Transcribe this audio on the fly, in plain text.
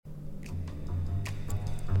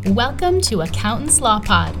Welcome to Accountants Law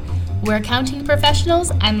Pod, where accounting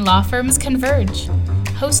professionals and law firms converge.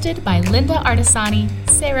 Hosted by Linda Artisani,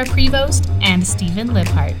 Sarah Prevost, and Stephen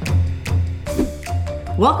Libhart.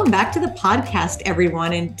 Welcome back to the podcast,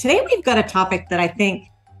 everyone. And today we've got a topic that I think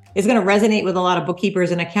is going to resonate with a lot of bookkeepers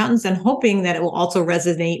and accountants, and hoping that it will also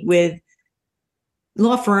resonate with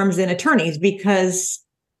law firms and attorneys, because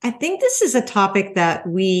I think this is a topic that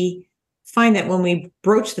we find that when we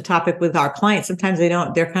broach the topic with our clients, sometimes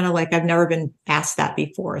they're kind of like, I've never been asked that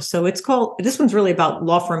before. So this one's really about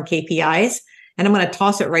law firm KPIs. And I'm going to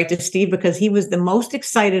toss it right to Steve because he was the most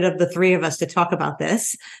excited of the three of us to talk about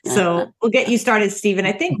this. So we'll get you started, Steve. And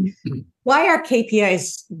I think, why are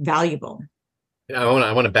KPIs valuable? I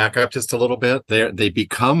want to back up just a little bit. They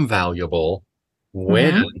become valuable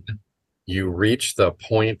when you reach the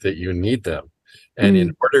point that you need them. And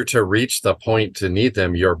in order to reach the point to need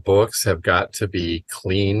them, your books have got to be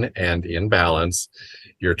clean and in balance.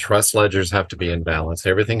 Your trust ledgers have to be in balance.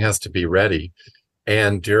 Everything has to be ready.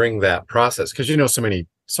 And during that process, because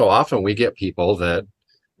so often we get people that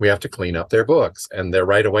we have to clean up their books, and they're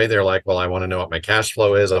like, well, I want to know what my cash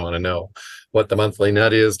flow is. I want to know what the monthly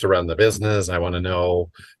net is to run the business. I want to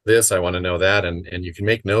know this. I want to know that. And you can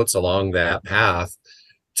make notes along that path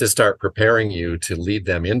to start preparing you to lead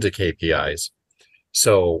them into KPIs.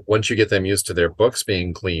 So once you get them used to their books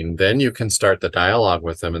being clean, then you can start the dialogue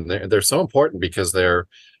with them. And they're so important because they're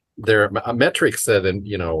metrics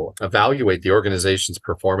that, evaluate the organization's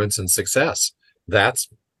performance and success. That's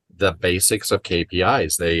the basics of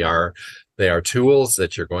KPIs. They are tools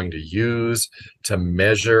that you're going to use to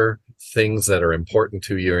measure things that are important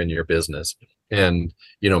to you in your business. And,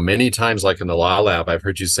 many times, like in the Law Lab, I've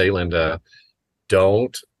heard you say, Linda,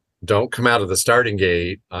 don't come out of the starting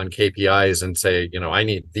gate on KPIs and say, I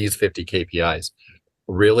need these 50 KPIs.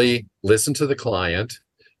 Really listen to the client,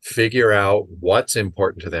 figure out what's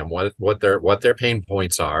important to them, what their pain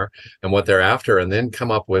points are and what they're after, and then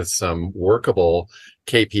come up with some workable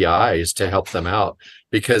KPIs to help them out,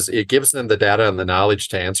 because it gives them the data and the knowledge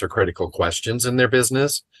to answer critical questions in their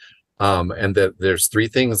business. And that there's three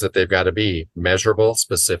things that they've got to be: measurable,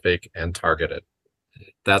 specific, and targeted.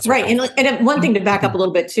 That's right. And one thing to back up a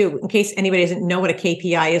little bit too, in case anybody doesn't know what a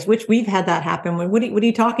KPI is, which we've had that happen. What are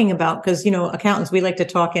you talking about? Because, accountants, we like to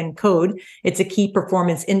talk in code. It's a key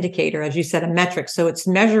performance indicator, as you said, a metric. So it's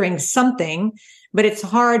measuring something, but it's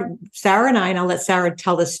hard. Sarah and I'll let Sarah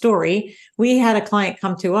tell this story. We had a client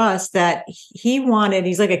come to us that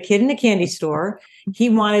he's like a kid in a candy store.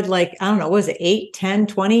 He wanted, like, I don't know, what was it, 8, 10,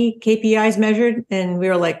 20 KPIs measured? And we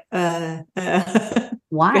were like,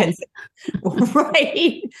 why?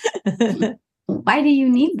 Right. Why do you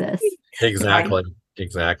need this? Exactly.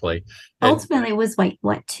 Ultimately, it was like,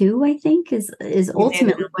 what, 2, I think, is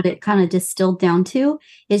ultimately what it kind of distilled down to.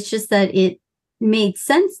 It's just that it made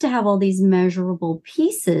sense to have all these measurable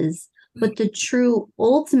pieces, but the true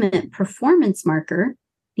ultimate performance marker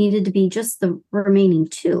needed to be just the remaining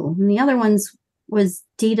 2. And the other ones was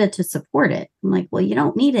data to support it. I'm like, well, you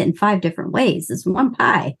don't need it in 5 different ways. It's one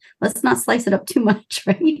pie. Let's not slice it up too much,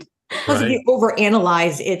 right? Plus, if you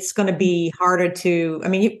overanalyze, it's going to be harder to,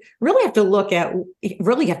 you really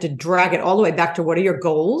have to drag it all the way back to what are your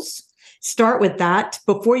goals? Start with that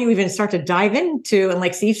before you even start to dive into, and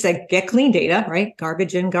like Steve said, get clean data, right?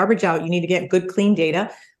 Garbage in, garbage out. You need to get good, clean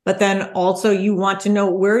data. But then also you want to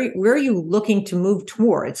know where are you looking to move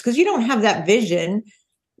towards? Because you don't have that vision.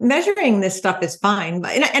 Measuring this stuff is fine.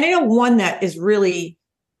 And I know one that is really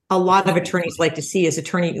a lot of attorneys like to see is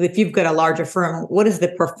if you've got a larger firm, what is the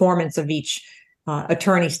performance of each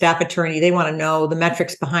attorney, staff attorney? They want to know the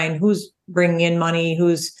metrics behind who's bringing in money,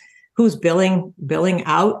 who's billing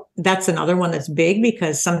out. That's another one that's big,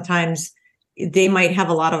 because sometimes they might have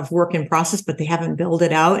a lot of work in process, but they haven't billed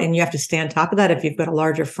it out. And you have to stay on top of that if you've got a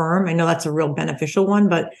larger firm. I know that's a real beneficial one,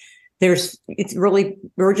 but we're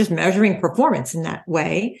just measuring performance in that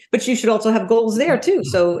way, but you should also have goals there too.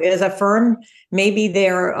 So as a firm, maybe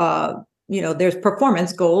there's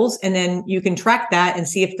performance goals, and then you can track that and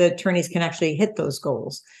see if the attorneys can actually hit those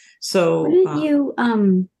goals. So wouldn't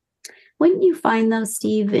you find though,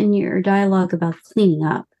 Steve, in your dialogue about cleaning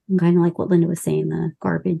up, kind of like what Linda was saying, the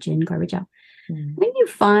garbage in, garbage out, when you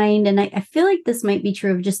find, and I feel like this might be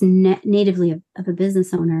true of just natively of a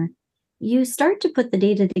business owner, you start to put the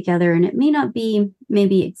data together and it may not be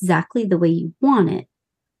maybe exactly the way you want it.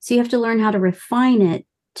 So you have to learn how to refine it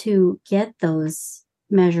to get those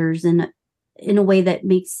measures in a way that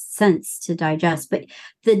makes sense to digest. But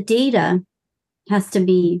the data has to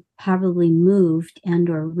be probably moved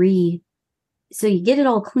so you get it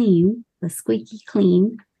all clean, the squeaky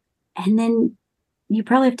clean, and then you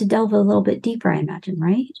probably have to delve a little bit deeper, I imagine,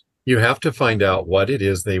 right? You have to find out what it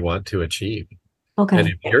is they want to achieve. And Okay.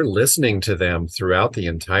 if you're listening to them throughout the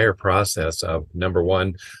entire process of, number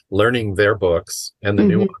one, learning their books and the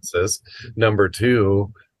nuances, number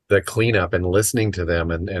two, the cleanup and listening to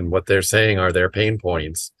them and what they're saying are their pain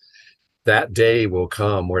points, that day will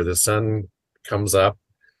come where the sun comes up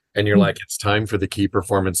and you're like, it's time for the key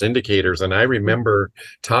performance indicators. And I remember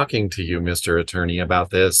talking to you, Mr. Attorney,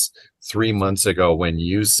 about this 3 months ago when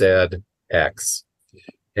you said X.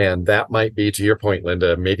 And that might be, to your point,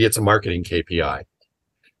 Linda, maybe it's a marketing KPI.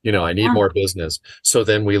 I need more business. So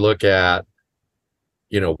then we look at,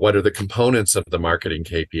 what are the components of the marketing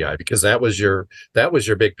KPI? Because that was your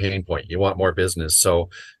big pain point. You want more business. So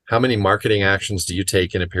how many marketing actions do you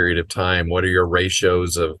take in a period of time? What are your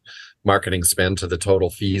ratios of marketing spend to the total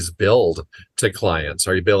fees billed to clients?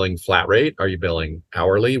 Are you billing flat rate? Are you billing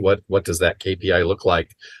hourly? What does that KPI look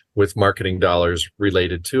like with marketing dollars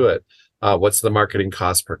related to it? What's the marketing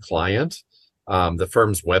cost per client? The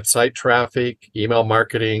firm's website traffic, email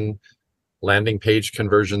marketing, landing page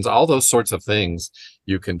conversions, all those sorts of things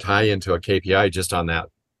you can tie into a KPI just on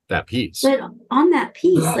that piece. But on that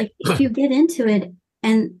piece, like if you get into it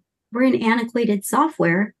and we're in antiquated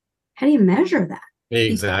software, how do you measure that?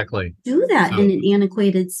 Exactly. You do that in an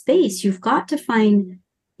antiquated space. You've got to find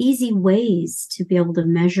easy ways to be able to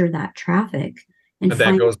measure that traffic. And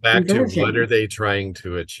that goes back conversion. to what are they trying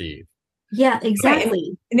to achieve? Yeah,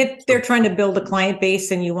 exactly. And if they're trying to build a client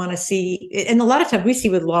base and you want to see, and a lot of times we see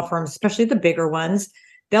with law firms, especially the bigger ones,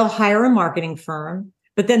 they'll hire a marketing firm,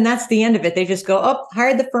 but then that's the end of it. They just go, oh,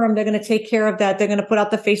 hired the firm. They're going to take care of that. They're going to put out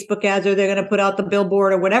the Facebook ads or they're going to put out the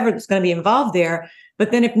billboard or whatever that's going to be involved there.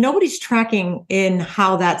 But then if nobody's tracking in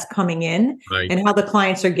how that's coming in and how the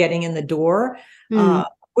clients are getting in the door,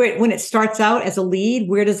 when it starts out as a lead,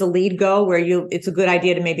 where does the lead go? It's a good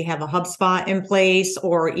idea to maybe have a HubSpot in place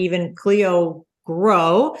or even Clio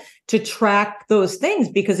Grow to track those things.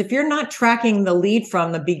 Because if you're not tracking the lead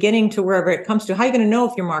from the beginning to wherever it comes to, how are you going to know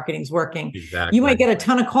if your marketing's working? Exactly. You might get a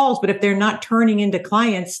ton of calls, but if they're not turning into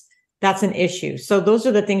clients, that's an issue. So those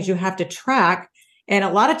are the things you have to track. And a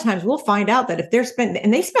lot of times we'll find out that if they're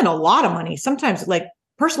and they spend a lot of money, sometimes like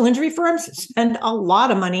personal injury firms spend a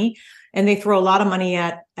lot of money. And they throw a lot of money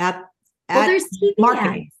at there's TV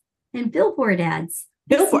marketing ads and billboard ads.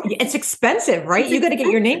 Billboard, it's expensive, right? You got to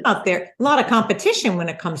get your name out there. A lot of competition when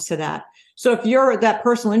it comes to that. So if you're that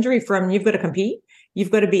personal injury firm, you've got to compete.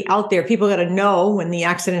 You've got to be out there. People got to know when the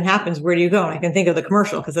accident happens, where do you go? And I can think of the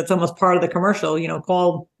commercial because it's almost part of the commercial.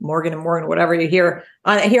 Call Morgan and Morgan, whatever you hear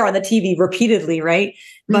on the TV repeatedly, right?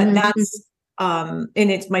 But that's. And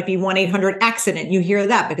it might be 1-800-ACCIDENT. You hear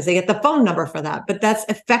that because they get the phone number for that, but that's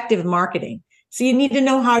effective marketing. So you need to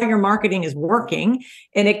know how your marketing is working.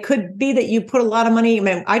 And it could be that you put a lot of money. I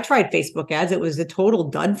mean, I tried Facebook ads. It was a total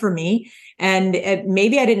dud for me. And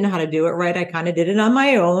maybe I didn't know how to do it right. I kind of did it on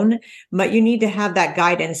my own, but you need to have that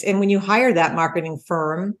guidance. And when you hire that marketing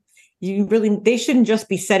firm, they shouldn't just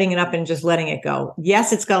be setting it up and just letting it go.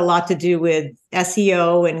 Yes, it's got a lot to do with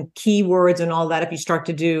SEO and keywords and all that. If you start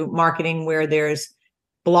to do marketing where there's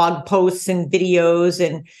blog posts and videos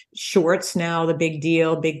and shorts now, the big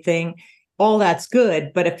deal, big thing, all that's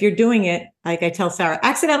good. But if you're doing it, like I tell Sarah,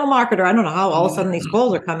 accidental marketer, I don't know how all of a sudden these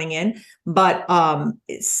calls are coming in, but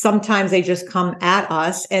sometimes they just come at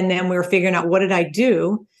us and then we're figuring out, what did I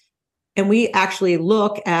do? And we actually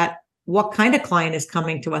look at what kind of client is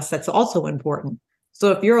coming to us. That's also important.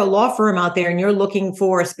 So if you're a law firm out there and you're looking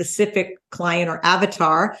for a specific client or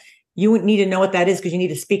avatar, you would need to know what that is because you need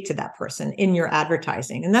to speak to that person in your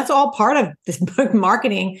advertising. And that's all part of this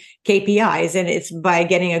marketing KPIs. And it's by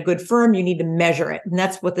getting a good firm, you need to measure it. And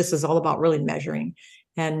that's what this is all about, really measuring.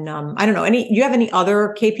 And I don't know, do you have any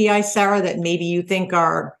other KPIs, Sarah, that maybe you think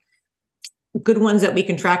are good ones that we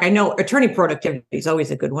can track? I know attorney productivity is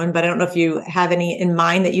always a good one, but I don't know if you have any in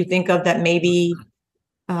mind that you think of that maybe,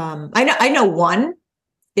 I know one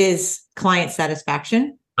is client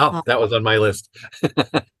satisfaction. Oh, that was on my list.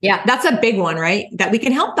 Yeah, that's a big one, right? That we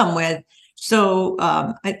can help them with. So,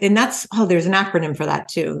 and there's an acronym for that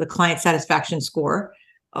too, the client satisfaction score.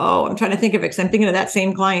 Oh, I'm trying to think of it because I'm thinking of that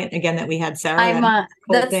same client again that we had, Sarah.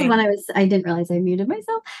 That's the one I didn't realize I muted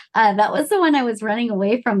myself. That was the one I was running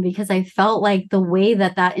away from because I felt like the way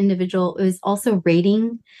that individual was also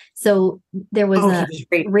rating. So there was a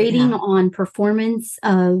rating on performance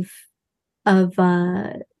of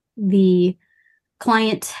the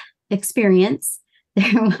client experience.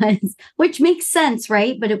 There was, which makes sense,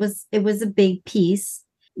 right? But it was a big piece.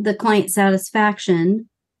 The client satisfaction,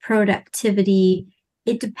 productivity,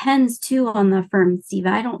 it depends too on the firm, Steve.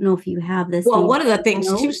 I don't know if you have this. Well, one of the things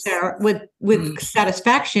too, notes. Sarah, with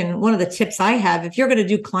satisfaction, one of the tips I have, if you're going to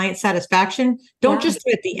do client satisfaction, don't just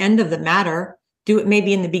do it at the end of the matter. Do it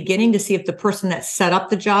maybe in the beginning to see if the person that set up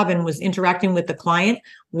the job and was interacting with the client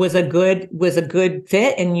was a good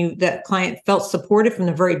fit, and that client felt supported from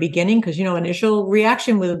the very beginning, because initial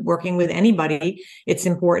reaction with working with anybody, it's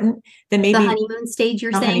important. Then maybe the honeymoon stage,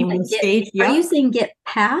 you're saying? Honeymoon stage. Are you saying get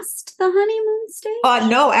past the honeymoon stage?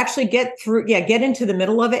 No, actually get into the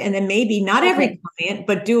middle of it, and then maybe not every client,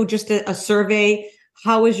 but do just a survey.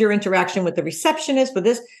 How is your interaction with the receptionist, with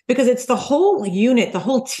this? Because it's the whole unit, the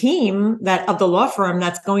whole team of the law firm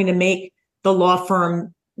that's going to make the law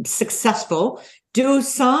firm successful. Do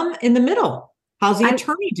some in the middle. How's the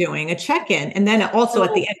attorney doing? A check-in. And then also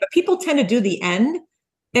at the end. But people tend to do the end.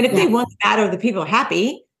 And if they want that or the people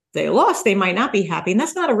happy, they lost, they might not be happy. And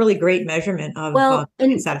that's not a really great measurement of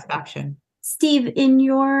satisfaction. Steve, in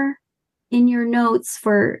your notes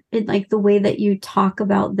for like the way that you talk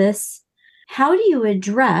about this, how do you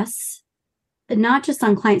address, not just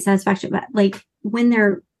on client satisfaction, but like when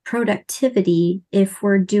their productivity, if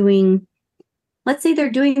we're doing, let's say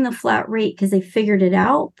they're doing the flat rate because they figured it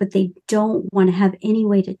out, but they don't want to have any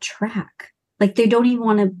way to track. Like they don't even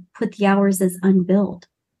want to put the hours as unbilled.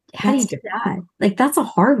 How do you do that? Like that's a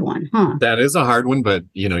hard one, huh? That is a hard one, but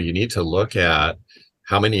you need to look at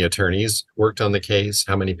how many attorneys worked on the case,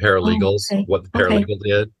 how many paralegals, what the paralegal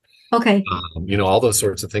did. Okay. All those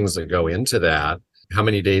sorts of things that go into that. How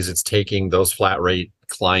many days it's taking those flat rate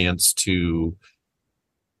clients to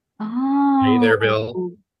pay their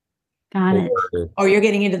bill. Got it. Or you're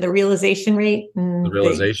getting into the realization rate. The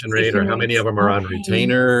realization rate, or how many of them are on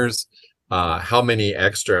retainers. How many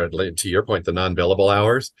extra, to your point, the non-billable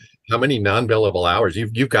hours. How many non-billable hours?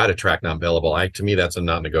 You've got to track non-billable. To me, that's a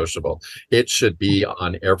non-negotiable. It should be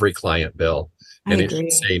on every client bill. And it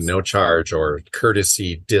should say no charge or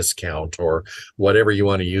courtesy discount or whatever you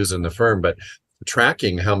want to use in the firm. But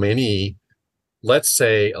tracking how many, let's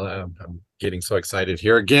say, I'm getting so excited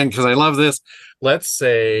here again because I love this. Let's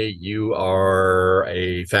say you are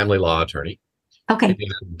a family law attorney. Okay.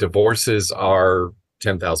 Divorces are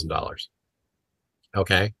 $10,000.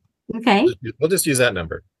 Okay. We'll just use that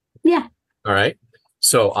number. Yeah. All right.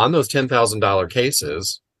 So on those $10,000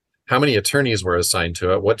 cases, how many attorneys were assigned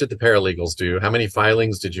to it? What did the paralegals do? How many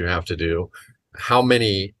filings did you have to do? How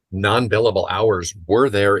many non-billable hours were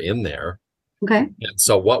there in there? Okay. And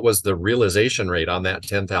so what was the realization rate on that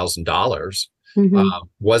 $10,000? Mm-hmm.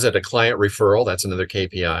 Was it a client referral? That's another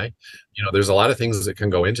KPI. There's a lot of things that can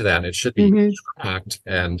go into that, and it should be tracked.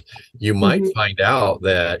 And you might find out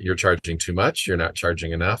that you're charging too much, you're not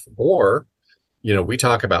charging enough, or we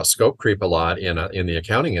talk about scope creep a lot in the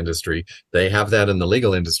accounting industry. They have that in the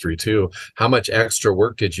legal industry too. How much extra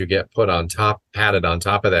work did you get padded on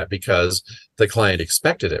top of that because the client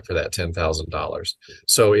expected it for that $10,000?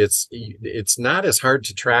 So it's not as hard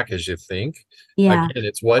to track as you think. Yeah. Again,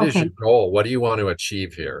 it's what is your goal? What do you want to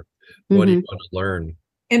achieve here? What do you want to learn?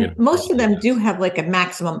 And most of them do have like a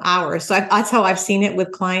maximum hours. So that's how I've seen it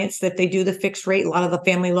with clients, that they do the fixed rate. A lot of the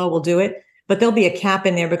family law will do it. But there'll be a cap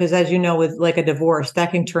in there because, as you know, with like a divorce,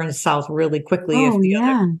 that can turn south really quickly if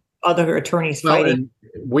the other attorneys fighting.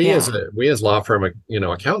 We as law firm,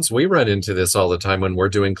 accountants, we run into this all the time when we're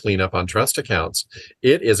doing cleanup on trust accounts.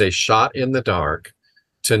 It is a shot in the dark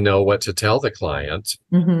to know what to tell the client.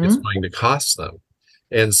 It's going to cost them.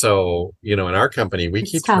 And so, in our company, we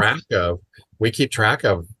keep track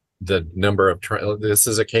of the number of, this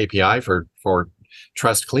is a KPI for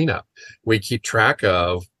trust cleanup. We keep track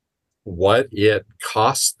of what it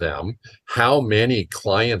cost them, how many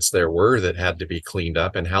clients there were that had to be cleaned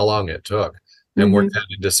up, and how long it took, and work that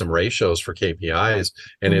into some ratios for KPIs.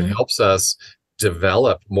 And it helps us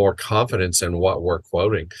develop more confidence in what we're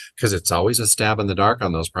quoting, because it's always a stab in the dark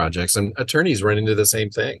on those projects, and attorneys run into the same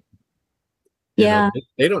thing.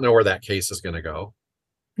 They don't know where that case is going to go.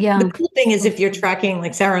 Yeah. The cool thing is if you're tracking,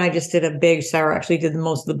 like Sarah and I just did Sarah actually did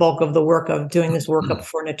the bulk of the work of doing this workup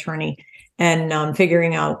for an attorney and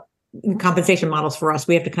figuring out compensation models for us.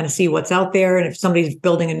 We have to kind of see what's out there. And if somebody's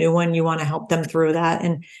building a new one, you want to help them through that.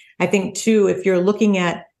 And I think too, if you're looking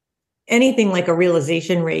at anything like a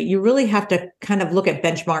realization rate, you really have to kind of look at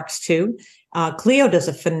benchmarks too. Clio does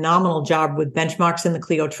a phenomenal job with benchmarks in the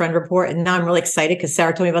Clio trend report. And now I'm really excited because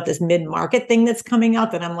Sarah told me about this mid-market thing that's coming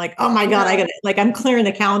out that I'm like, oh my God, I'm clearing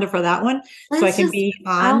the calendar for that one. So I can be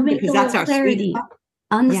on because that's our clarity.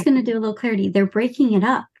 I'm just going to do a little clarity. They're breaking it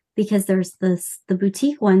up because there's the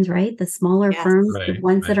boutique ones, right? The smaller firms, the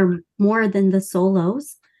ones that are more than the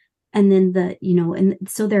solos. And then and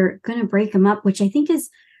so they're going to break them up, which I think is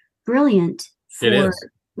brilliant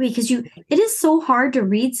because it is so hard to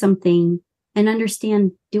read something and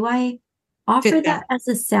understand, do I offer that as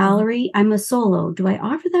a salary? I'm a solo. Do I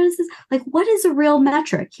offer that as like, what is a real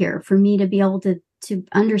metric here for me to be able to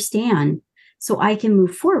understand so I can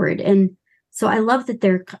move forward? And so I love that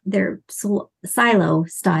they're silo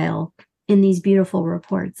style in these beautiful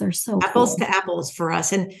reports. Are so apples cool. to apples for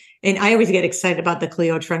us. And I always get excited about the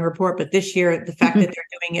Clio trend report, but this year, the fact that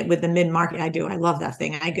they're doing it with the mid-market, I love that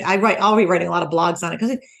thing. I'll be writing a lot of blogs on it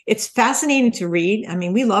because it's fascinating to read. I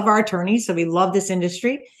mean, we love our attorneys, so we love this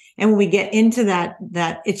industry. And when we get into that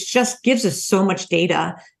it just gives us so much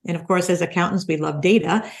data. And of course, as accountants, we love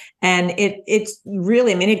data. And it's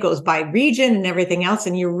really, I mean, it goes by region and everything else.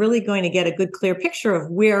 And you're really going to get a good, clear picture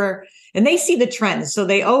of where, and they see the trends. So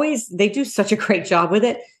they do such a great job with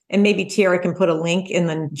it. And maybe Tiara can put a link in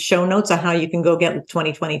the show notes on how you can go get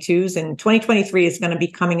 2022s. And 2023 is going to be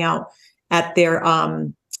coming out at their,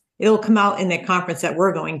 it'll come out in their conference that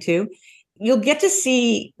we're going to. You'll get to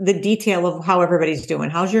see the detail of how everybody's doing.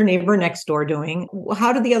 How's your neighbor next door doing?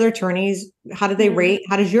 How do the other attorneys, how do they rate?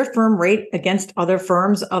 How does your firm rate against other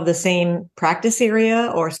firms of the same practice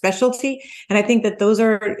area or specialty? And I think that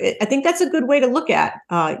I think that's a good way to look at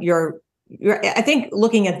I think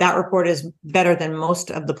looking at that report is better than most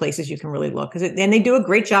of the places you can really look, and they do a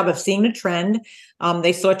great job of seeing the trend.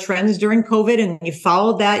 They saw trends during COVID and you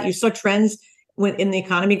followed that. You saw trends when the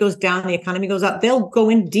economy goes down, the economy goes up. They'll go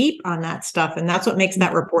in deep on that stuff. And that's what makes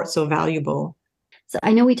that report so valuable. So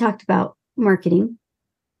I know we talked about marketing,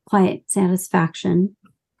 client satisfaction,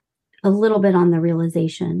 a little bit on the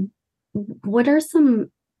realization. What are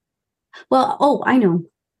I know.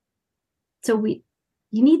 So you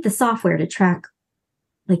need the software to track,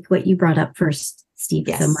 like what you brought up first, Steve,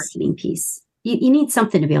 the marketing piece. You need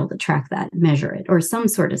something to be able to track that, measure it, or some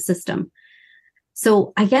sort of system.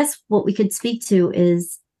 So I guess what we could speak to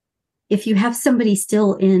is if you have somebody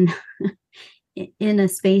still in a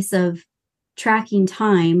space of tracking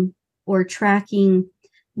time or tracking,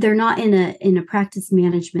 they're not in a practice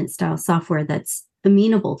management style software that's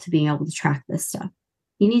amenable to being able to track this stuff.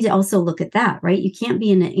 You need to also look at that, right? You can't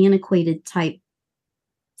be in an antiquated type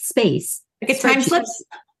space. Like a time slips?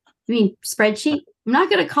 I mean, spreadsheet? I'm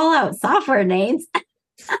not going to call out software names.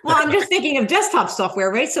 Well, I'm just thinking of desktop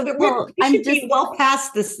software, right? So we should be well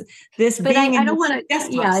past this. But I don't want to.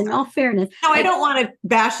 Yeah, in all fairness, no, I don't want to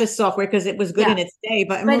bash this software because it was good in its day.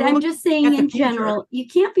 But I'm just saying, in general, you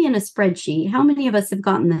can't be in a spreadsheet. How many of us have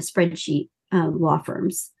gotten the spreadsheet law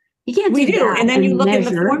firms? You can't. We do, and then you look at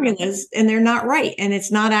the formulas, and they're not right, and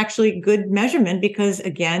it's not actually good measurement because,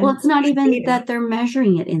 again, well, it's not even that they're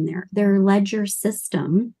measuring it in there. Their ledger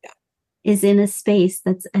system. Yeah. Is in a space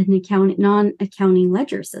that's an non-accounting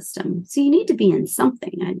ledger system. So you need to be in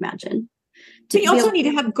something, I'd imagine. You also need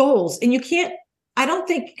to have goals. And you can't, I don't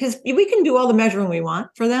think, because we can do all the measuring we want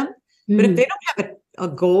for them, but if they don't have a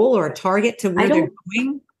goal or a target to where they're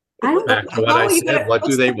going. Back to what I said, what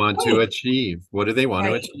do they want to achieve? What do they want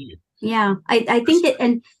to achieve? Yeah, I think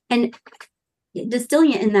it, and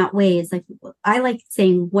distilling it in that way is like, I like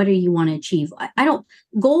saying, what do you want to achieve? I don't,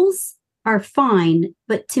 goals are fine,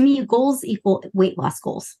 but to me, goals equal weight loss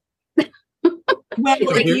goals. Where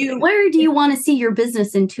do you want to see your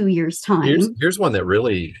business in 2 years' time? Here's one that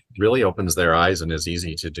really, really opens their eyes and is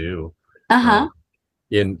easy to do.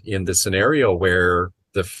 In the scenario where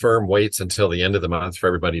the firm waits until the end of the month for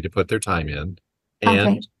everybody to put their time in,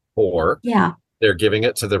 or they're giving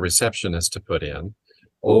it to the receptionist to put in,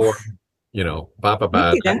 or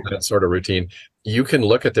that sort of routine. You can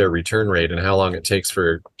look at their return rate and how long it takes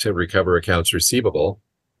to recover accounts receivable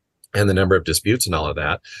and the number of disputes and all of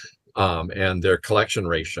that, and their collection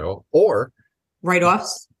ratio or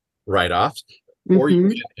write-offs, or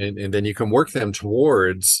you can, and then you can work them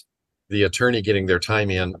towards the attorney getting their time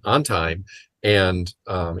in on time. And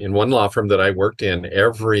in one law firm that I worked in,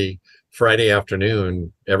 every Friday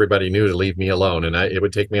afternoon, everybody knew to leave me alone. And it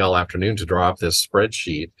would take me all afternoon to draw up this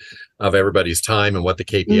spreadsheet of everybody's time and what the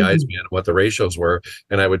KPIs meant, and what the ratios were.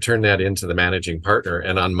 And I would turn that into the managing partner.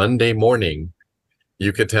 And on Monday morning,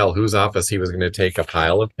 you could tell whose office he was going to take a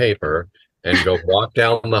pile of paper and go walk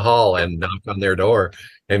down the hall and knock on their door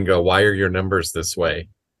and go, why are your numbers this way?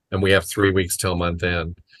 And we have 3 weeks till month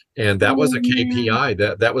end. And that was a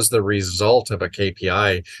KPI. That was the result of a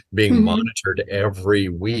KPI being monitored every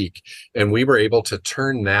week. And we were able to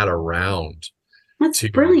turn that around. That's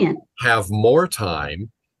brilliant. Have more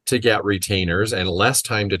time to get retainers and less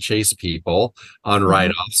time to chase people on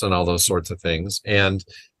write-offs and all those sorts of things, and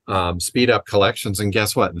speed up collections. And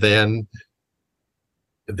guess what? Then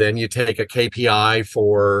you take a KPI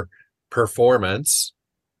for performance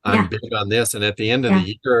I'm big on this. And at the end of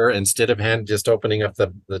the year, instead of just opening up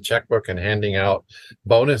the checkbook and handing out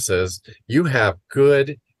bonuses, you have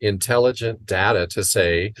good, intelligent data to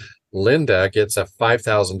say, Linda gets a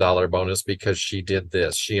 $5,000 bonus because she did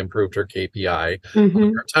this. She improved her KPI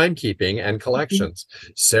on her timekeeping and collections.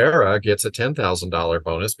 Sarah gets a $10,000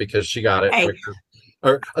 bonus because she got it quicker.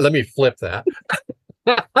 Or let me flip that.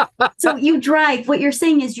 So you drive. What you're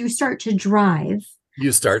saying is you start to drive.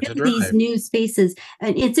 You start to drive these new spaces.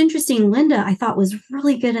 And it's interesting. Linda, I thought, was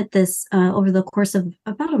really good at this over the course of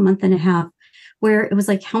about a month and a half, where it was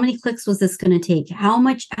like, how many clicks was this going to take? How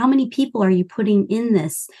many people are you putting in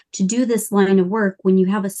this to do this line of work when you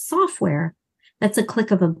have a software that's a click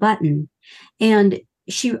of a button? And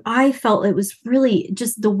I felt it was really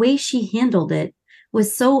just the way she handled it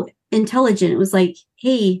was so intelligent. It was like,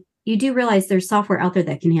 hey, you do realize there's software out there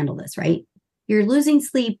that can handle this, right? You're losing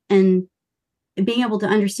sleep and being able to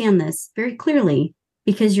understand this very clearly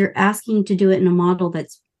because you're asking to do it in a model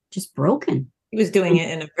that's just broken. He was doing it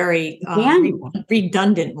in a very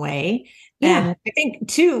redundant way. Yeah. And I think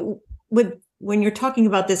too, when you're talking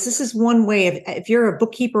about this is one way of, if you're a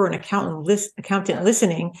bookkeeper or an accountant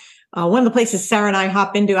listening, one of the places Sarah and I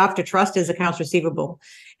hop into after trust is accounts receivable.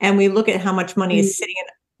 And we look at how much money is sitting in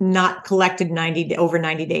not collected over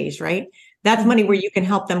 90 days, right? That's money where you can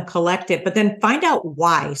help them collect it, but then find out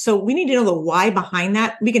why. So we need to know the why behind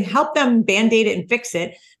that. We can help them Band-Aid it and fix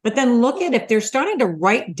it, but then look at if they're starting to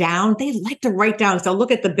write down, they like to write down. So they'll look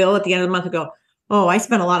at the bill at the end of the month and go, oh, I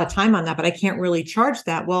spent a lot of time on that, but I can't really charge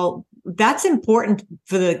that. Well, that's important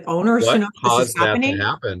for the owners to know this is happening. To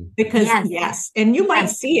happen? Because yes. And you might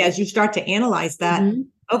see as you start to analyze that,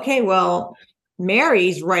 okay, well,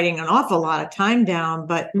 Mary's writing an awful lot of time down,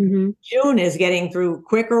 but June is getting through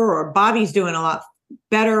quicker, or Bobby's doing a lot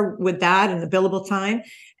better with that and the billable time.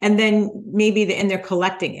 And then and they're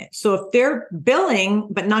collecting it. So if they're billing,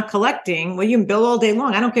 but not collecting, well, you can bill all day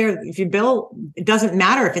long. I don't care if you bill, it doesn't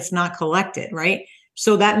matter if it's not collected, right?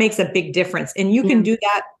 So that makes a big difference. And you can do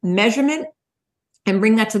that measurement and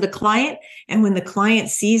bring that to the client. And when the client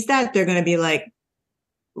sees that, they're going to be like,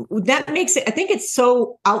 that makes it, I think it's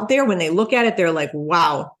so out there when they look at it, they're like,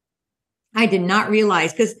 wow, I did not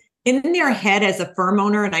realize, because in their head as a firm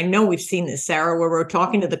owner, and I know we've seen this, Sarah, where we're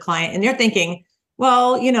talking to the client and they're thinking,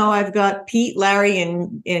 well, I've got Pete, Larry,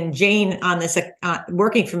 and Jane on this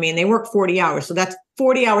working for me, and they work 40 hours. So that's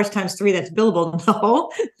 40 hours times 3. That's billable.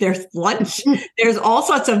 No, there's lunch. There's all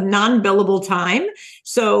sorts of non-billable time.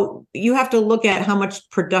 So you have to look at how much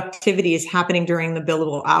productivity is happening during the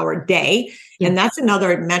billable hour day. Yeah. And that's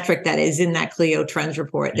another metric that is in that Clio Trends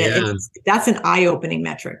report. That's an eye-opening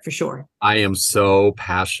metric for sure. I am so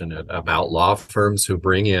passionate about law firms who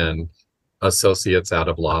bring in associates out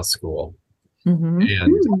of law school.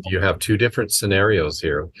 And you have two different scenarios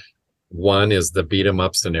here. One is the beat 'em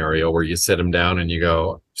up scenario where you sit them down and you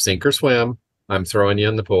go, sink or swim, I'm throwing you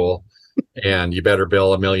in the pool, and you better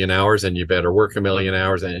bill 1 million hours and you better work 1 million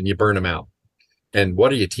hours, and you burn them out. And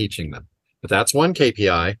what are you teaching them? But that's one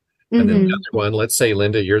KPI. And then the other one, let's say,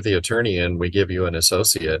 Linda, you're the attorney and we give you an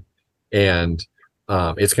associate, and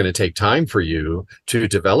it's going to take time for you to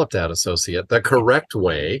develop that associate the correct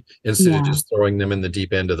way instead of just throwing them in the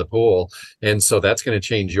deep end of the pool. And so that's going to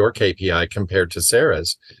change your KPI compared to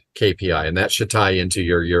Sarah's KPI. And that should tie into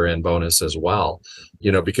your year-end bonus as well,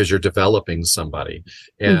 because you're developing somebody,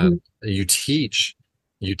 and you teach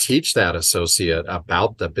that associate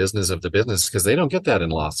about the business of the business, because they don't get that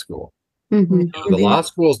in law school. The law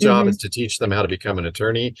school's job is to teach them how to become an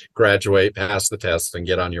attorney, graduate, pass the test, and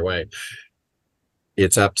get on your way.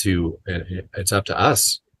 It's up to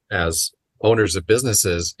us as owners of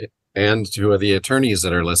businesses and to the attorneys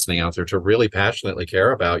that are listening out there to really passionately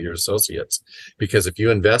care about your associates. Because if you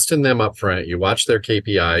invest in them up front, you watch their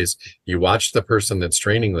KPIs, you watch the person that's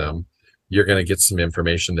training them, you're going to get some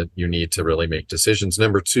information that you need to really make decisions.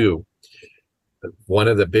 Number 2, one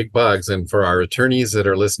of the big bugs, and for our attorneys that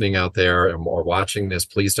are listening out there or watching this,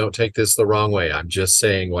 please don't take this the wrong way. I'm just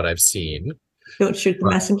saying what I've seen. Don't shoot the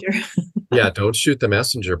messenger. Don't shoot the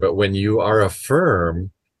messenger. But when you are a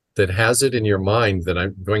firm that has it in your mind that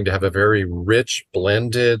I'm going to have a very rich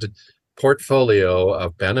blended portfolio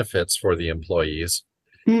of benefits for the employees,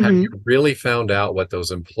 have you really found out what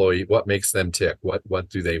those what makes them tick? What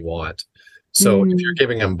do they want? So if you're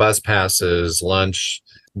giving them bus passes, lunch,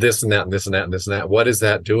 this and that, and this and that, and this and that, what is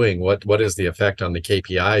that doing? What is the effect on the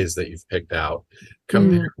KPIs that you've picked out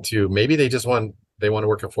compared to maybe they want to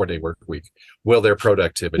work a 4-day work week? Will their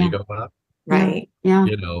productivity go up? Right. Yeah.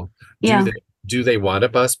 Do they want a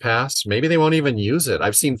bus pass? Maybe they won't even use it.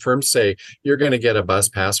 I've seen firms say you're going to get a bus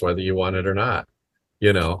pass whether you want it or not.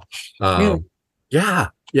 Really? Yeah.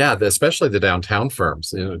 Yeah, especially the downtown firms,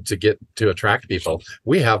 to attract people.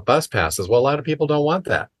 We have bus passes. Well, a lot of people don't want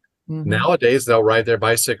that. Nowadays, they'll ride their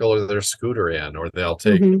bicycle or their scooter in, or they'll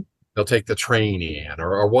take the train in,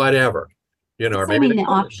 or whatever, or maybe the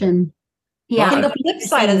option. Yeah. And the flip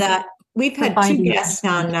side of that, we've had two guests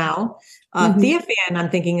on now. Thea Fan, I'm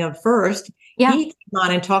thinking of first. Yeah. He came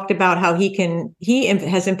on and talked about how he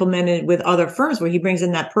has implemented with other firms where he brings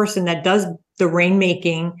in that person that does the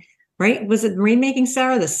rainmaking, right? Was it rainmaking,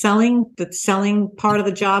 Sarah? The selling part of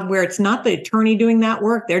the job where it's not the attorney doing that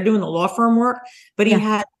work. They're doing the law firm work. But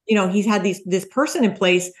he's had this person in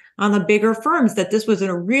place on the bigger firms that this was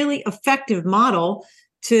a really effective model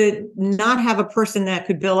to not have a person that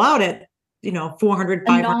could bill out at, 400,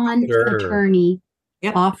 500. Non-attorney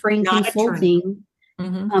offering consulting,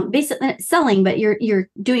 basically selling, but you're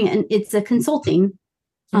doing it, and it's a consulting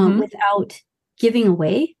without giving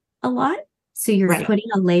away a lot. So you're putting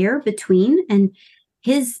a layer between. And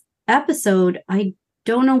his episode, I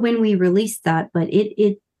don't know when we released that, but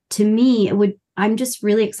it to me, I'm just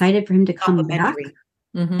really excited for him to come back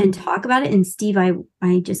and talk about it. And Steve,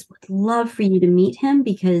 I just would love for you to meet him,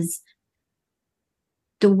 because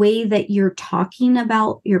the way that you're talking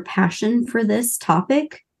about your passion for this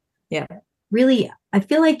topic, really, I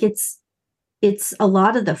feel like it's a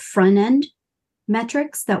lot of the front end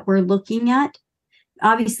metrics that we're looking at.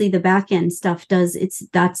 Obviously, the back end stuff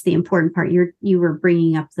that's the important part. You were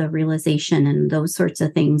bringing up the realization and those sorts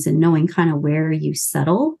of things, and knowing kind of where you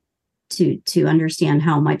settle to understand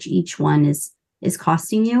how much each one is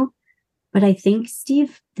costing you. But I think,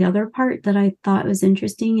 Steve, the other part that I thought was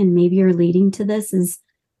interesting, and maybe you're leading to this, is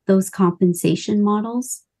those compensation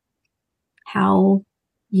models, how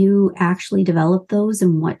you actually develop those,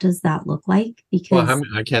 and what does that look like? Because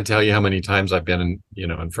I can't tell you how many times I've been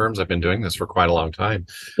in firms. I've been doing this for quite a long time.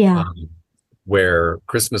 Yeah. Where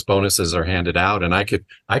Christmas bonuses are handed out, and I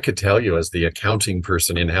could tell you, as the accounting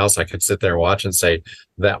person in house, I could sit there and watch and say,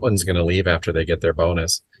 that one's going to leave after they get their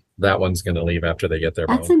bonus. That one's going to leave after they get their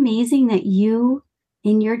bonus. That's amazing that you,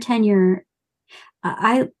 in your tenure,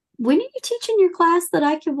 when are you teaching your class that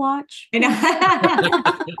I could watch?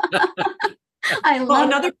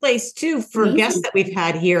 Another place too for guests that we've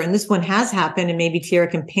had here, and this one has happened, and maybe Tiara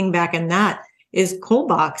can ping back on that, is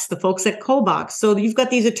Colbox, the folks at Colbox. So you've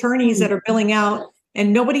got these attorneys that are billing out,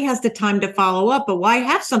 and nobody has the time to follow up. But why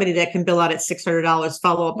have somebody that can bill out at $600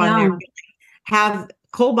 follow up on their billing? Have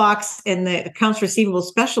Colbox and the accounts receivable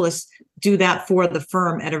specialists do that for the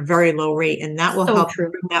firm at a very low rate, and that will help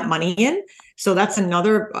bring that money in. So that's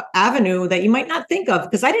another avenue that you might not think of,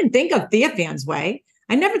 because I didn't think of Thea Fan's way.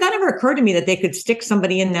 That never occurred to me that they could stick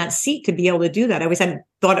somebody in that seat to be able to do that. I always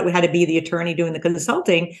thought it had to be the attorney doing the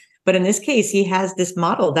consulting, but in this case, he has this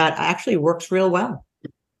model that actually works real well.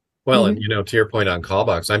 Well, and to your point on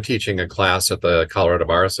Callbox, I'm teaching a class at the Colorado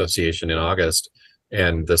Bar Association in August,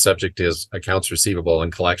 and the subject is accounts receivable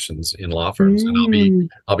and collections in law firms. And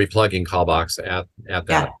I'll be plugging Callbox at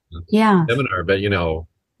that seminar. But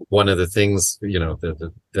one of the things that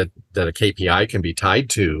a KPI can be tied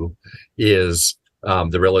to is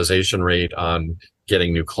the realization rate on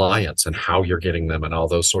getting new clients and how you're getting them and all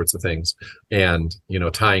those sorts of things. And,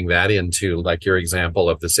 tying that into, like, your example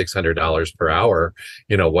of the $600 per hour,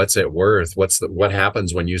 what's it worth? What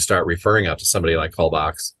happens when you start referring out to somebody like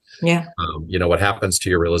Callbox? Yeah. What happens to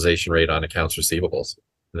your realization rate on accounts receivables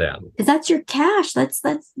then? Because that's your cash. That's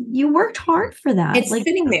you worked hard for that. It's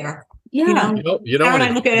sitting there. Yeah. Aaron and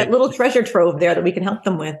I look at a little treasure trove there that we can help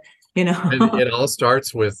them with. And it all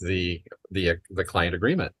starts with the client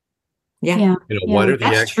agreement. Yeah. What are the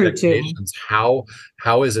expectations?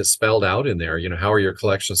 How is it spelled out in there? How are your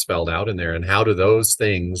collections spelled out in there? And how do those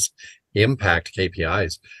things impact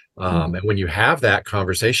KPIs? And when you have that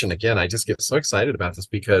conversation, again, I just get so excited about this,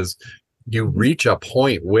 because you reach a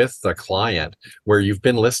point with the client where you've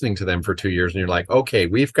been listening to them for 2 years and you're like, okay,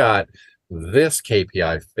 we've got this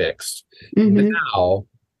KPI fixed. Now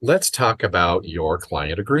let's talk about your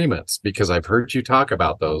client agreements, because I've heard you talk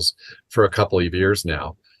about those for a couple of years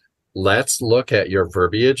now. Let's look at your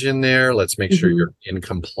verbiage in there. Let's make sure you're in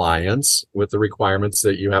compliance with the requirements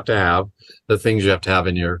that you have to have, the things you have to have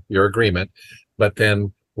in your agreement. But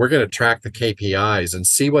then we're going to track the KPIs and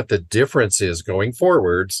see what the difference is going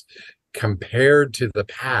forwards compared to the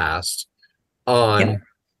past on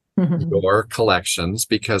your collections,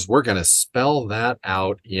 because we're going to spell that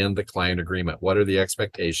out in the client agreement. What are the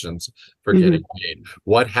expectations for getting paid?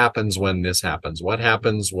 What happens when this happens? What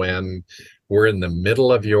happens when we're in the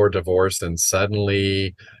middle of your divorce and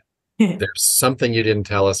suddenly there's something you didn't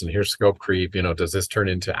tell us, and here's scope creep? Does this turn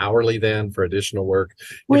into hourly then for additional work?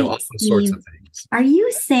 Wait, all those sorts of things. Are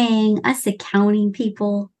you saying us accounting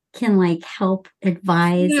people can like help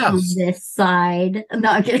advise on Yes. this side. No,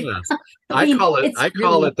 I'm kidding. Yes. I mean, call it's it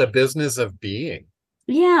really, the business of being.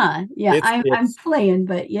 yeah. I'm It's playing,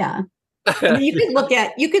 but yeah. I mean,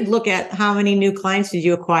 you could look at how many new clients did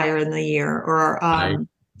you acquire in the year, or Right.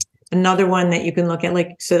 another one that you can look at,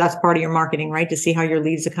 like, so that's part of your marketing, right? To see how your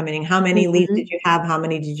leads are coming in. How many leads did you have? How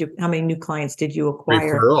many new clients did you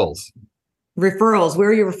acquire? Referrals. Where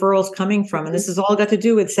are your referrals coming from? And this has all got to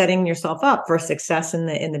do with setting yourself up for success in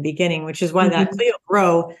the beginning, which is why that Clio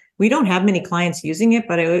Grow, we don't have many clients using it,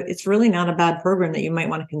 but it's really not a bad program that you might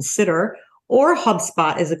want to consider. Or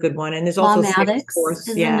HubSpot is a good one. And there's also Lawmatics is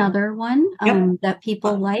another one that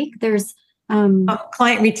people like. There's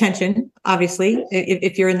client retention, obviously,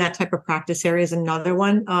 if you're in that type of practice area, is another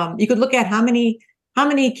one. You could look at how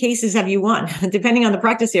many cases have you won, depending on the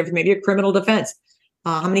practice area. Maybe a criminal defense.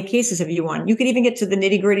 How many cases have you won? You could even get to the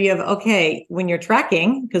nitty gritty of, okay, when you're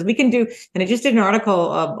tracking, because we can do, and I just did an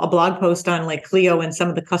article, a blog post on like Clio and some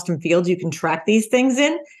of the custom fields you can track these things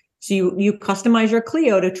in. So you customize your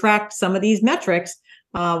Clio to track some of these metrics.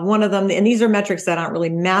 One of them, and these are metrics that aren't really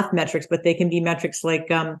math metrics, but they can be metrics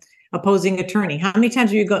like opposing attorney. How many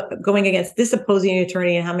times are you going against this opposing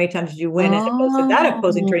attorney, and how many times did you win as opposed to that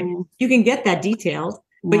opposing attorney? You can get that detailed,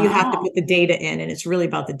 but you have to put the data in, and it's really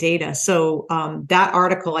about the data. So that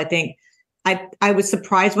article, I think, I was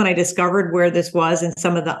surprised when I discovered where this was and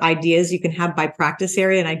some of the ideas you can have by practice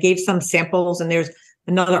area. And I gave some samples, and there's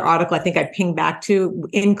another article I think I pinged back to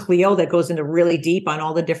in Clio that goes into really deep on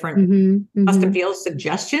all the different custom field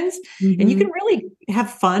suggestions. And you can really have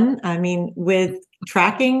fun, I mean, with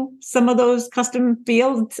tracking some of those custom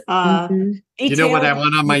fields. You know what I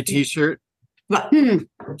want on my t-shirt? What?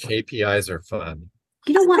 KPIs are fun.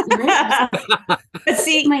 You don't want lips. But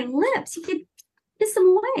see, my lips, you could kiss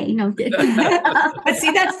them away. No, but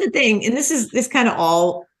see, that's the thing. And this kind of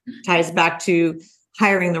all ties back to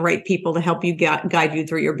hiring the right people to help you guide you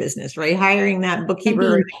through your business, right? Hiring that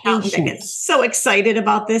bookkeeper and accountant that gets so excited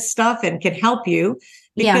about this stuff and can help you,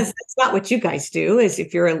 because that's not what you guys do. Is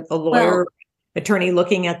if you're a lawyer, attorney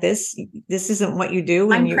looking at this isn't what you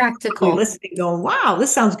do. And I'm practical. Listening, going, wow,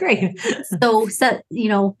 this sounds great. So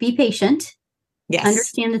be patient. Yes.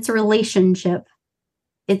 Understand it's a relationship.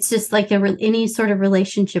 It's just like any sort of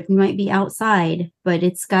relationship. We might be outside, but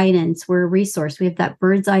it's guidance. We're a resource. We have that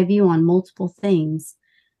bird's eye view on multiple things.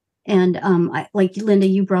 And like Linda,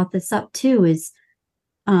 you brought this up too, is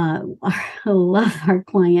I love our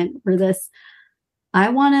client for this. I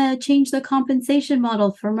want to change the compensation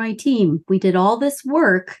model for my team. We did all this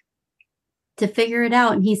work to figure it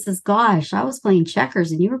out. And he says, gosh, I was playing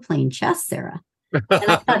checkers and you were playing chess, Sarah. And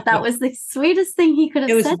I thought that was the sweetest thing he could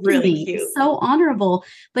have said really to me. Cute. So honorable.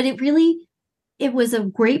 But it was a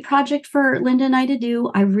great project for Linda and I to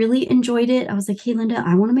do. I really enjoyed it. I was like, hey, Linda,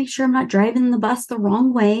 I want to make sure I'm not driving the bus the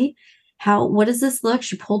wrong way. What does this look?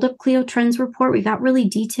 She pulled up Clio Trends report. We got really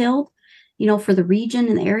detailed, for the region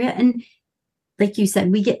and the area. And like you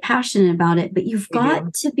said, we get passionate about it, but you've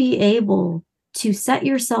got to be able to set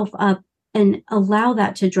yourself up and allow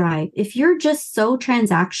that to drive. If you're just so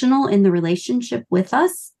transactional in the relationship with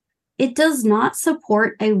us, it does not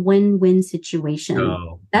support a win-win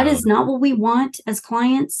situation. That is not what we want as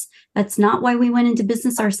clients. That's not why we went into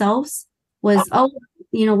business ourselves, was,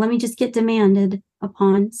 let me just get demanded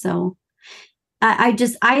upon. So I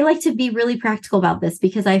like to be really practical about this,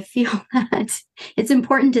 because I feel that it's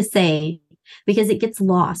important to say, because it gets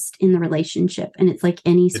lost in the relationship, and it's like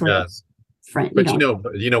any sort of friend. But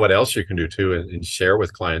you know what else you can do too, and share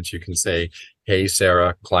with clients. You can say, hey,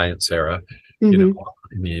 Sarah, client Sarah, you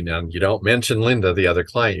don't mention Linda, the other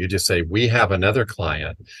client. You just say, we have another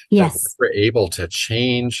client. Yes. We're able to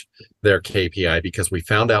change their KPI because we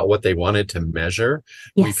found out what they wanted to measure.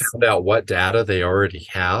 Yes. We found out what data they already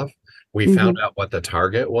have. We found out what the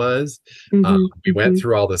target was. We went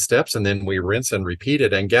through all the steps, and then we rinse and repeat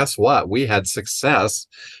it. And guess what? We had success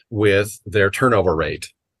with their turnover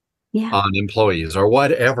rate on employees, or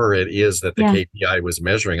whatever it is that the KPI was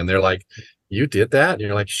measuring. And they're like, you did that? And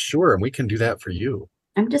you're like, sure. And we can do that for you.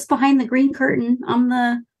 I'm just behind the green curtain. I'm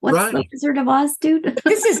the Wizard of Oz dude.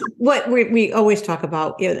 This is what we always talk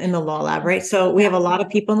about in the law lab, right? So we have a lot of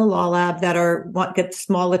people in the law lab that get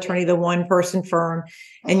small attorney, the one person firm.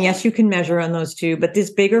 And yes, you can measure on those two, but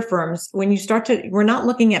these bigger firms, when you start we're not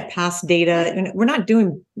looking at past data, and we're not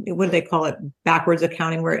doing, what do they call it? Backwards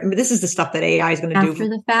accounting, this is the stuff that AI is going to do.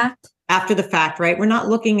 After the fact, right? We're not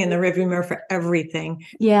looking in the rearview mirror for everything.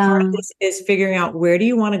 Yeah. Part of this is figuring out where do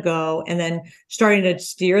you want to go, and then starting to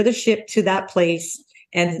steer the ship to that place,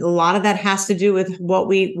 And a lot of that has to do with what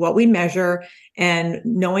we measure and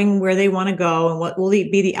knowing where they want to go and what will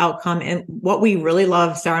be the outcome. And what we really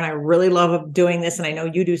love, Sarah and I really love doing this, and I know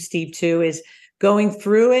you do, Steve, too, is going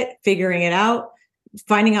through it, figuring it out,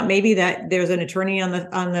 finding out maybe that there's an attorney in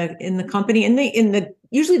the company, and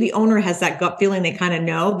usually the owner has that gut feeling, they kind of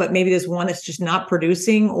know, but maybe there's one that's just not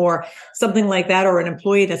producing or something like that, or an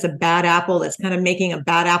employee that's a bad apple that's kind of making a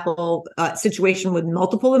bad apple situation with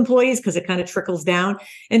multiple employees, because it kind of trickles down,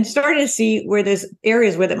 and starting to see where there's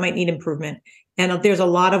areas where that might need improvement. And there's a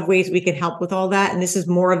lot of ways we can help with all that. And this is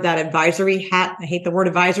more of that advisory hat. I hate the word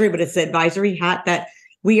advisory, but it's the advisory hat that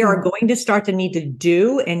we are going to start to need to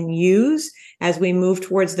do and use as we move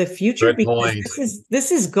towards the future. Good point.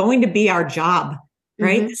 This is going to be our job,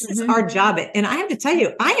 right? This is our job. And I have to tell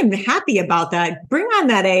you, I am happy about that. Bring on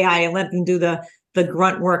that AI and let them do the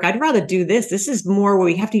grunt work. I'd rather do this. This is more where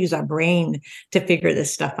we have to use our brain to figure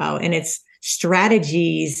this stuff out. And it's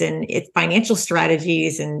strategies and it's financial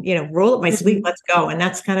strategies and, roll up my sleeve, let's go. And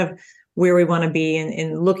that's kind of where we want to be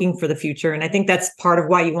in looking for the future. And I think that's part of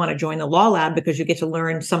why you want to join the Law Lab, because you get to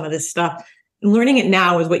learn some of this stuff. Learning it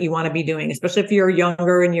now is what you want to be doing, especially if you're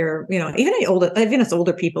younger and you're, even us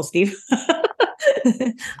older people, Steve.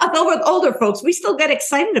 With older folks, we still get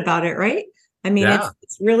excited about it, right? I mean,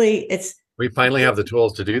 it's we finally have the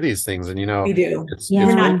tools to do these things, and we do.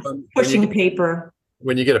 We're not pushing paper.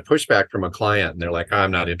 When you get a pushback from a client and they're like, I'm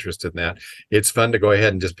not interested in that, it's fun to go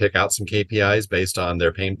ahead and just pick out some KPIs based on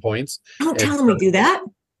their pain points. Don't tell them we do that.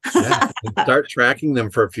 Start tracking them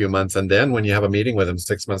for a few months. And then when you have a meeting with them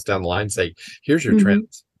 6 months down the line, say, here's your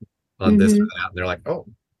trends on this and that. And they're like, oh,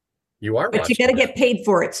 you are. But you got to get paid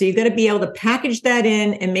for it. So you got to be able to package that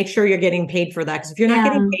in and make sure you're getting paid for that. Because if you're not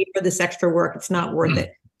getting paid for this extra work, it's not worth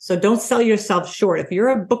it. So don't sell yourself short. If you're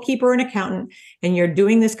a bookkeeper or an accountant and you're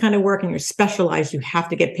doing this kind of work and you're specialized, you have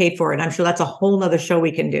to get paid for it. I'm sure that's a whole nother show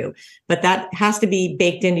we can do, but that has to be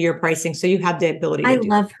baked into your pricing. So you have the ability to do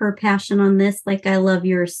love her passion on this. Like I love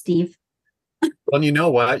yours, Steve. Well, you know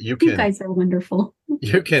what? You guys are wonderful.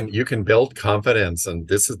 You can build confidence. And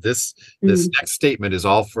this next statement is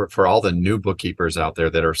all for all the new bookkeepers out there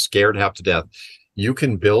that are scared half to death. You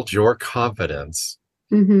can build your confidence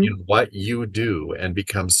in what you do and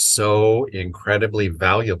become so incredibly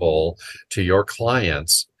valuable to your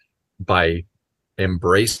clients by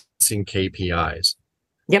embracing KPIs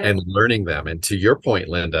and learning them. And to your point,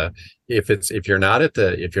 Linda, if you're not at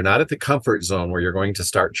the comfort zone where you're going to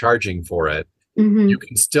start charging for it, you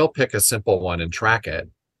can still pick a simple one and track it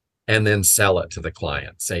and then sell it to the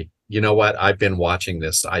client. Say, you know what? I've been watching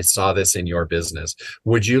this. I saw this in your business.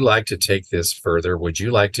 Would you like to take this further? Would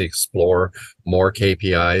you like to explore more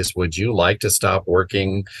KPIs? Would you like to stop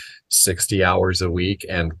working 60 hours a week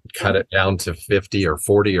and cut it down to 50 or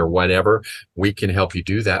 40 or whatever? We can help you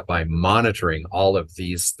do that by monitoring all of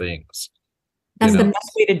these things. That's the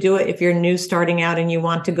best way to do it if you're new starting out and you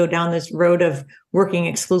want to go down this road of working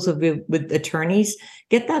exclusively with attorneys.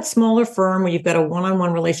 Get that smaller firm where you've got a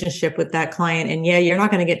one-on-one relationship with that client. And you're not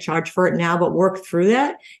going to get charged for it now, but work through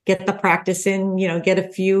that. Get the practice in, get a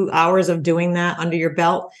few hours of doing that under your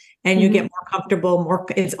belt and you get more comfortable,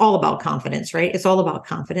 it's all about confidence, right? It's all about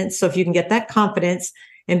confidence. So if you can get that confidence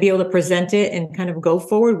and be able to present it and kind of go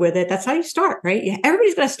forward with it, that's how you start, right?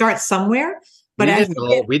 Everybo's going to start somewhere. But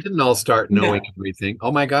we didn't all start knowing everything.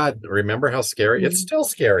 Oh my God. Remember how scary? It's still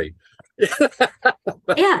scary. It's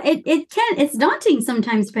daunting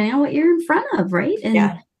sometimes depending on what you're in front of, right?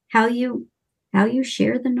 And how you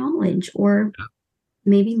share the knowledge or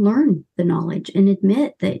maybe learn the knowledge and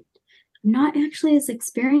admit that I'm not actually as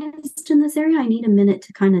experienced in this area. I need a minute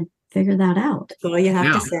to kind of figure that out. That's all you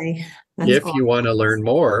have to say. If you want to learn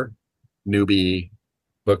more, newbie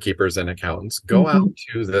bookkeepers and accountants, go out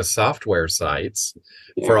to the software sites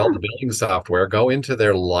for all the billing software, go into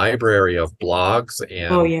their library of blogs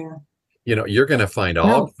and you're going to find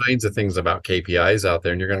all kinds of things about KPIs out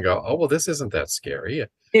there and you're going to go, oh, well, this isn't that scary.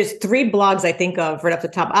 There's 3 blogs I think of right up the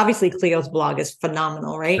top. Obviously, Cleo's blog is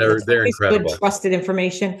phenomenal, right? They're incredible. Good, trusted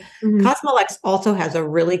information. Cosmolex also has a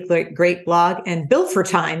really great blog, and Bill for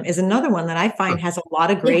Time is another one that I find has a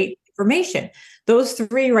lot of great information. Those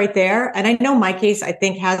 3 right there. And I know my case, I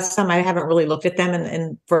think, has some. I haven't really looked at them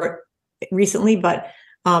and for recently, but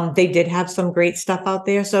they did have some great stuff out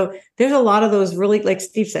there. So there's a lot of those really, like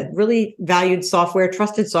Steve said, really valued software,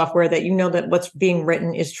 trusted software that that what's being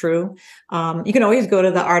written is true. You can always go to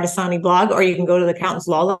the Artisani blog or you can go to the Accountants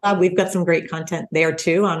Law Lab. We've got some great content there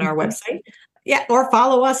too on our website. Yeah. Or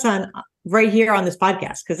follow us on right here on this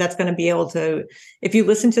podcast, because that's going to be able to, if you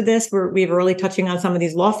listen to this, we're really touching on some of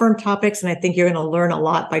these law firm topics. And I think you're going to learn a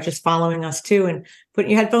lot by just following us too and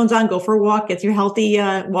putting your headphones on, go for a walk, get your healthy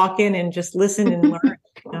walk in and just listen and learn.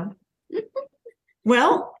 Yeah.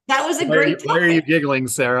 Well, that was a great topic. Why are you giggling,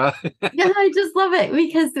 Sarah? Yeah, I just love it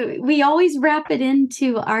because we always wrap it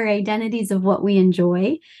into our identities of what we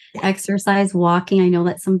enjoy. Yeah. Exercise, walking. I know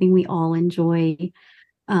that's something we all enjoy.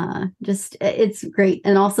 It's great.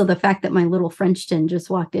 And also the fact that my little Frenchton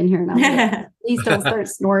just walked in here and I was like, please don't start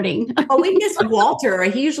snorting. Oh, we miss Walter.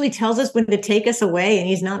 He usually tells us when to take us away and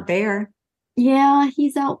he's not there. Yeah,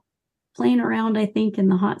 he's out playing around, I think, in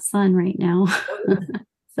the hot sun right now.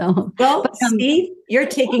 So, well, Steve, you're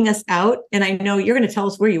taking us out, and I know you're going to tell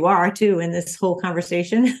us where you are too in this whole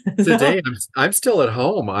conversation. Today, I'm still at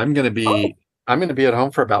home. I'm going to be at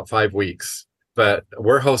home for about 5 weeks, but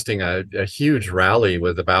we're hosting a huge rally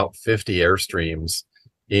with about 50 Airstreams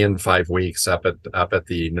in 5 weeks up at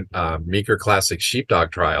the Meeker Classic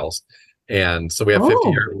Sheepdog Trials, and so we have 50.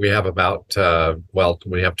 We have about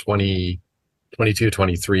we have 22,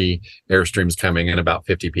 23 Airstreams coming and about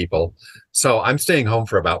 50 people. So I'm staying home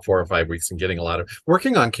for about 4 or 5 weeks and getting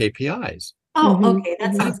working on KPIs. Oh, okay.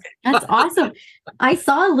 That sounds good. That's awesome. I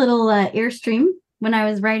saw a little Airstream when I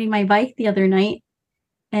was riding my bike the other night.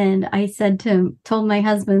 And I told my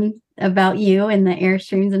husband about you and the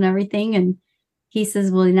Airstreams and everything. And he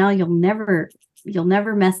says, well, now you'll never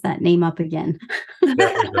mess that name up again.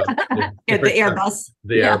 The Airbus.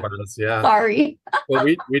 Airbus, yeah. Sorry. Well,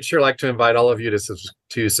 we'd sure like to invite all of you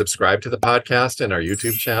to subscribe to the podcast and our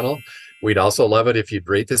YouTube channel. We'd also love it if you'd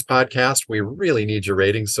rate this podcast. We really need your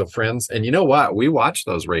ratings. So friends, and you know what? We watch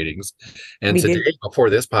those ratings. And today, before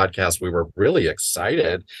this podcast, we were really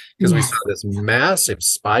excited because we saw this massive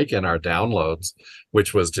spike in our downloads,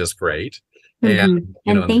 which was just great. And,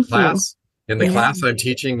 in the class, class I'm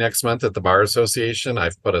teaching next month at the Bar Association,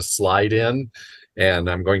 I've put a slide in. And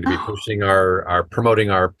I'm going to be pushing our promoting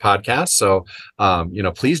our podcast. So,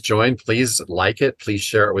 please join, please like it, please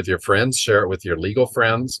share it with your friends, share it with your legal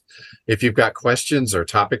friends. If you've got questions or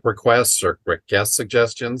topic requests or guest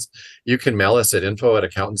suggestions, you can mail us at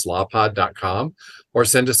info@accountantslawpod.com or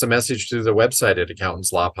send us a message through the website at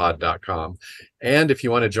accountantslawpod.com. And if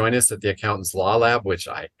you want to join us at the Accountants Law Lab, which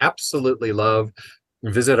I absolutely love,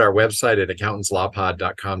 visit our website at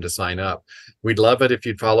accountantslawpod.com to sign up. We'd love it if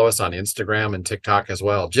you'd follow us on Instagram and TikTok as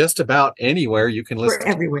well. Just about anywhere you can listen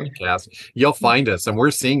to the podcast, you'll find us. And we're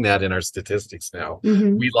seeing that in our statistics now.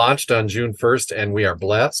 We launched on June 1st and we are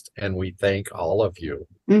blessed. And we thank all of you.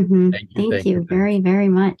 Thank you very, very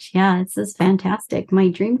much. Yeah, this is fantastic. My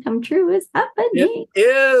dream come true is happening.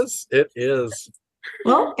 It is.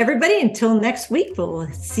 Well, everybody, until next week,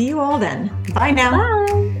 we'll see you all then. Bye now.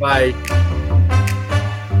 Bye. Bye.